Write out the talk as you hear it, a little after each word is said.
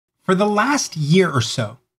For the last year or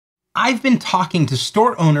so, I've been talking to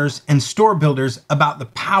store owners and store builders about the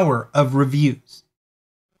power of reviews.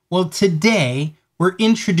 Well, today we're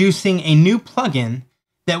introducing a new plugin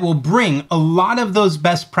that will bring a lot of those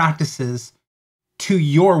best practices to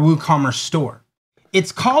your WooCommerce store.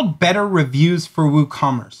 It's called Better Reviews for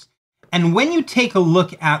WooCommerce. And when you take a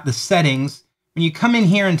look at the settings, when you come in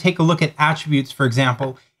here and take a look at attributes, for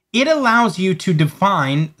example, it allows you to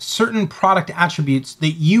define certain product attributes that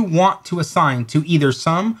you want to assign to either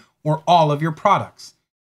some or all of your products.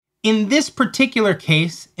 In this particular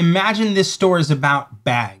case, imagine this store is about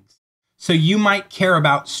bags. So you might care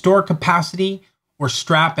about store capacity or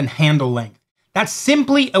strap and handle length. That's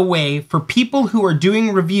simply a way for people who are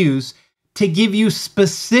doing reviews to give you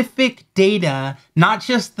specific data, not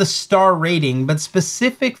just the star rating, but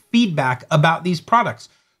specific feedback about these products.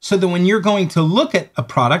 So that when you're going to look at a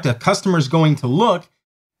product, a customer's going to look,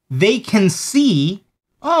 they can see,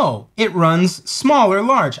 oh, it runs small or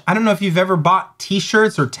large. I don't know if you've ever bought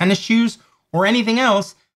t-shirts or tennis shoes or anything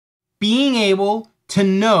else. Being able to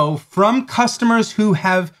know from customers who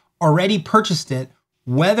have already purchased it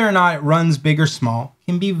whether or not it runs big or small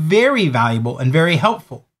can be very valuable and very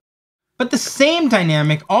helpful. But the same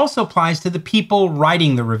dynamic also applies to the people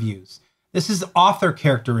writing the reviews. This is author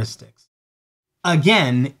characteristics.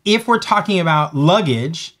 Again, if we're talking about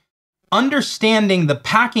luggage, understanding the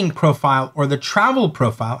packing profile or the travel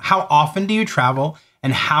profile, how often do you travel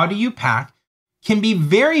and how do you pack, can be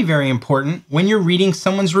very, very important when you're reading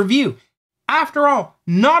someone's review. After all,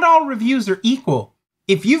 not all reviews are equal.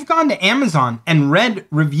 If you've gone to Amazon and read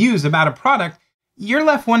reviews about a product, you're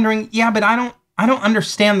left wondering, yeah, but I don't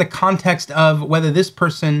understand the context of whether this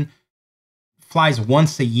person flies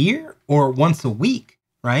once a year or once a week,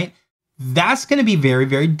 right? That's going to be very,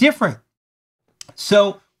 very different.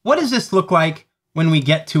 So what does this look like when we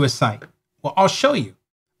get to a site? Well, I'll show you.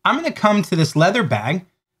 I'm going to come to this leather bag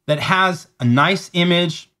that has a nice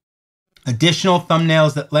image, additional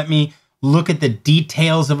thumbnails that let me look at the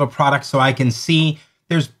details of a product so I can see.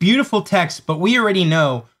 There's beautiful text, but we already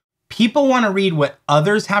know people want to read what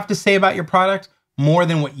others have to say about your product more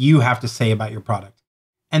than what you have to say about your product.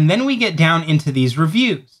 And then we get down into these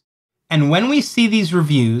reviews. And when we see these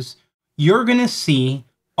reviews, you're going to see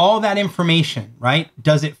all that information, right?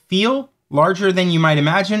 Does it feel larger than you might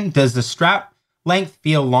imagine? Does the strap length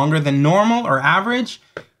feel longer than normal or average?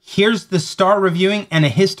 Here's the star reviewing and a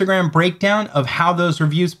histogram breakdown of how those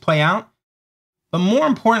reviews play out. But more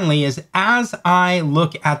importantly is as I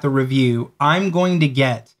look at the review, I'm going to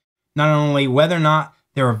get not only whether or not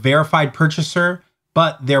they're a verified purchaser,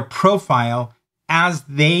 but their profile as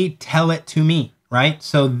they tell it to me, right?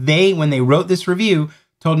 So when they wrote this review,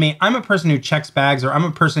 told me, I'm a person who checks bags or I'm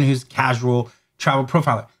a person who's casual travel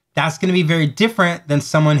profiler. That's going to be very different than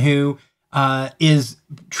someone who is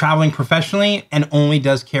traveling professionally and only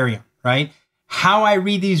does carry-on, right? How I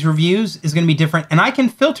read these reviews is going to be different, and I can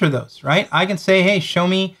filter those, right? I can say, hey, show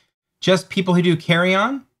me just people who do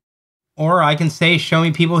carry-on, or I can say, show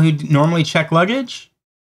me people who normally check luggage,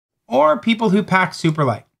 or people who pack super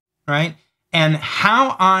light, right? And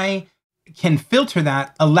how I can filter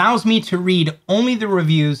that allows me to read only the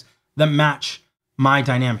reviews that match my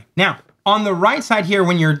dynamic. Now, on the right side here,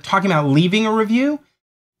 when you're talking about leaving a review,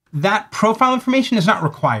 that profile information is not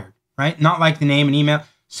required, right? Not like the name and email.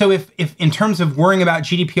 So if in terms of worrying about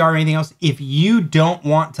GDPR or anything else, if you don't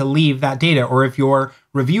want to leave that data, or if your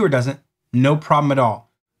reviewer doesn't, no problem at all.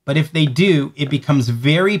 But if they do, it becomes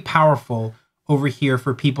very powerful over here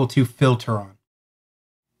for people to filter on.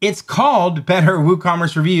 It's called Better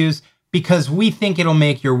WooCommerce Reviews because we think it'll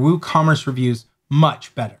make your WooCommerce reviews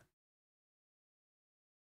much better.